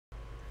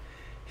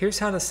Here's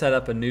how to set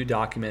up a new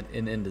document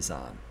in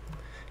InDesign.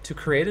 To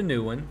create a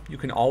new one, you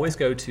can always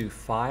go to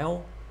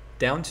File,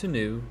 down to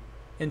New,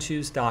 and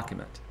choose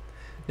Document.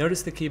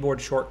 Notice the keyboard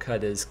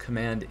shortcut is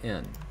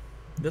Command-N.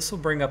 This will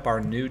bring up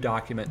our New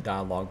Document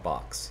dialog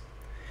box.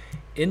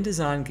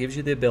 InDesign gives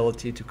you the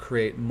ability to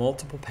create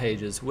multiple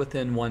pages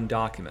within one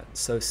document,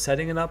 so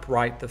setting it up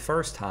right the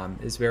first time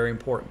is very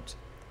important.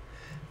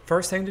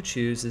 First thing to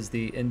choose is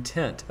the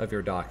intent of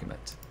your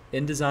document.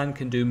 InDesign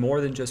can do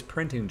more than just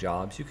printing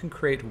jobs. You can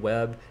create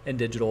web and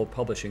digital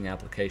publishing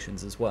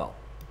applications as well.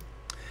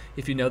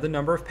 If you know the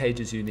number of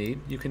pages you need,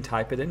 you can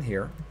type it in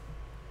here.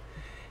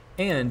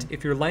 And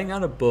if you're laying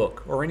out a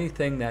book or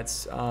anything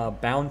that's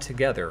bound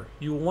together,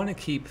 you will want to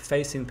keep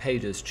facing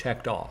pages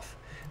checked off.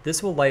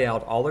 This will lay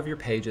out all of your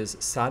pages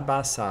side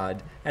by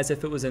side as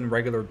if it was in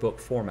regular book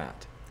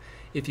format.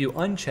 If you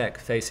uncheck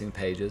facing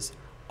pages,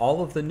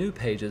 all of the new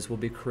pages will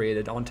be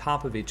created on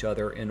top of each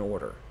other in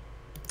order.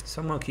 So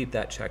I'm going to keep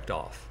that checked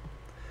off.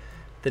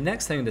 The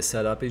next thing to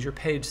set up is your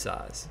page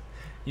size.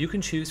 You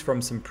can choose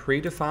from some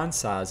predefined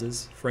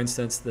sizes. For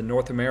instance, the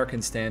North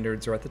American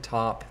standards are at the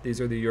top. These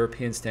are the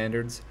European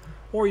standards.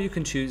 Or you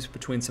can choose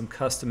between some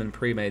custom and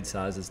pre-made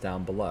sizes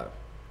down below.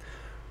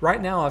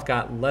 Right now I've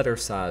got letter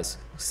size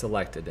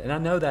selected, and I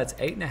know that's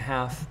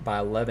 8.5 by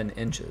 11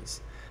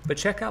 inches. But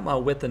check out my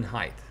width and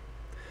height.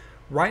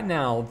 Right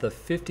now, the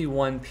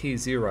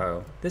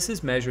 51P0, this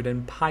is measured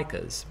in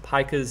picas.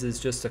 Picas is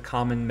just a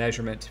common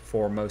measurement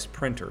for most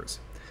printers.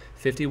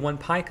 51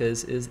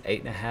 picas is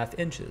 8.5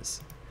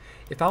 inches.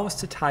 If I was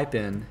to type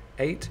in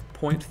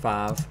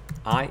 8.5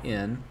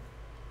 IN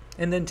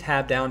and then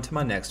tab down to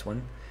my next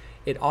one,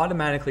 it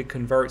automatically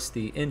converts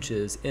the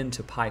inches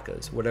into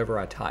picas, whatever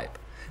I type.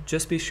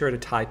 Just be sure to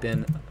type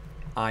in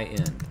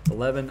IN.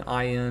 11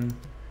 IN,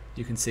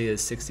 you can see,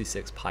 is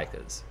 66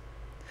 picas.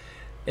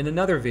 In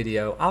another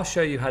video, I'll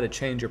show you how to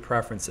change your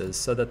preferences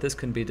so that this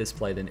can be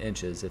displayed in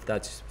inches if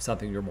that's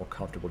something you're more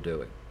comfortable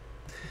doing.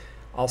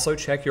 Also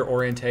check your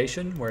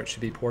orientation where it should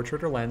be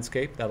portrait or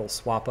landscape. That'll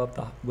swap up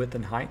the width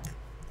and height.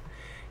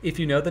 If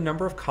you know the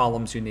number of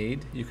columns you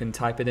need, you can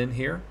type it in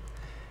here.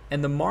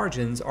 And the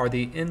margins are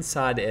the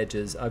inside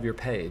edges of your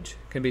page.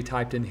 Can be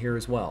typed in here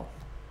as well.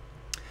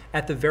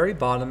 At the very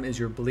bottom is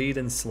your bleed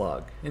and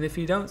slug. And if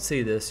you don't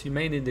see this, you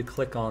may need to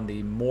click on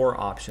the More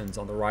options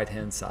on the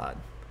right-hand side.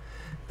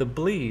 The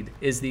bleed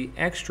is the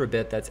extra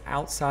bit that's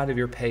outside of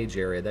your page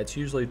area that's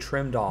usually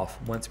trimmed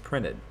off once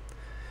printed.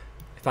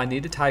 If I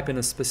need to type in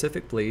a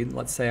specific bleed,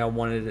 let's say I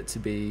wanted it to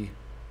be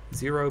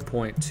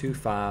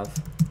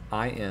 0.25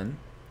 IN.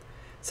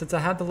 Since I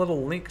have the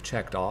little link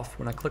checked off,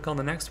 when I click on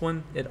the next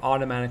one, it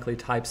automatically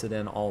types it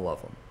in all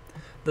of them.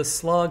 The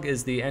slug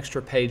is the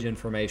extra page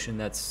information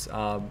that's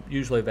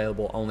usually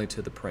available only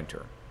to the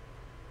printer.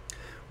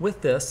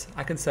 With this,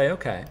 I can say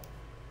OK,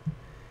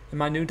 and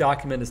my new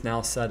document is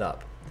now set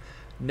up.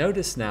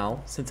 Notice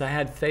now, since I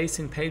had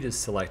facing pages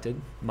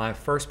selected, my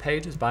first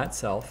page is by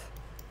itself,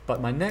 but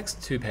my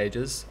next two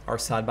pages are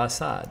side by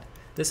side.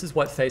 This is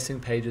what facing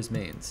pages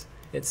means.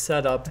 It's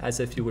set up as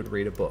if you would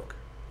read a book.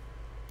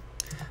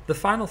 The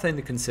final thing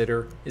to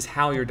consider is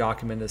how your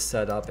document is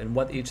set up and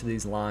what each of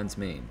these lines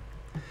mean.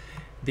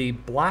 The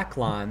black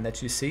line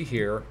that you see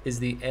here is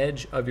the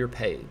edge of your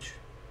page.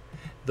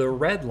 The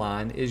red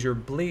line is your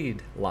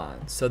bleed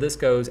line, so this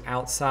goes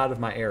outside of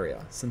my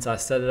area. Since I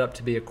set it up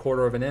to be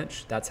 1/4 of an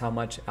inch, that's how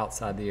much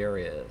outside the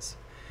area is.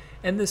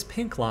 And this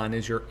pink line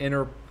is your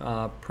inner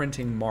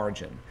printing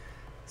margin.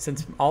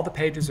 Since all the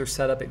pages are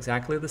set up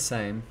exactly the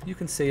same, you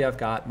can see I've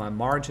got my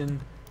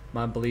margin,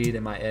 my bleed,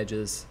 and my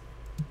edges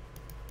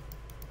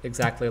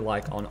exactly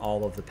like on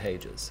all of the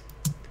pages.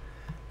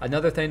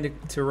 Another thing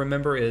to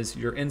remember is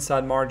your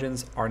inside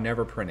margins are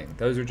never printing.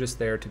 Those are just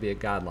there to be a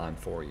guideline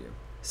for you.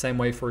 Same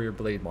way for your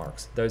bleed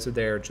marks. Those are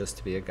there just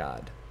to be a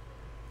guide.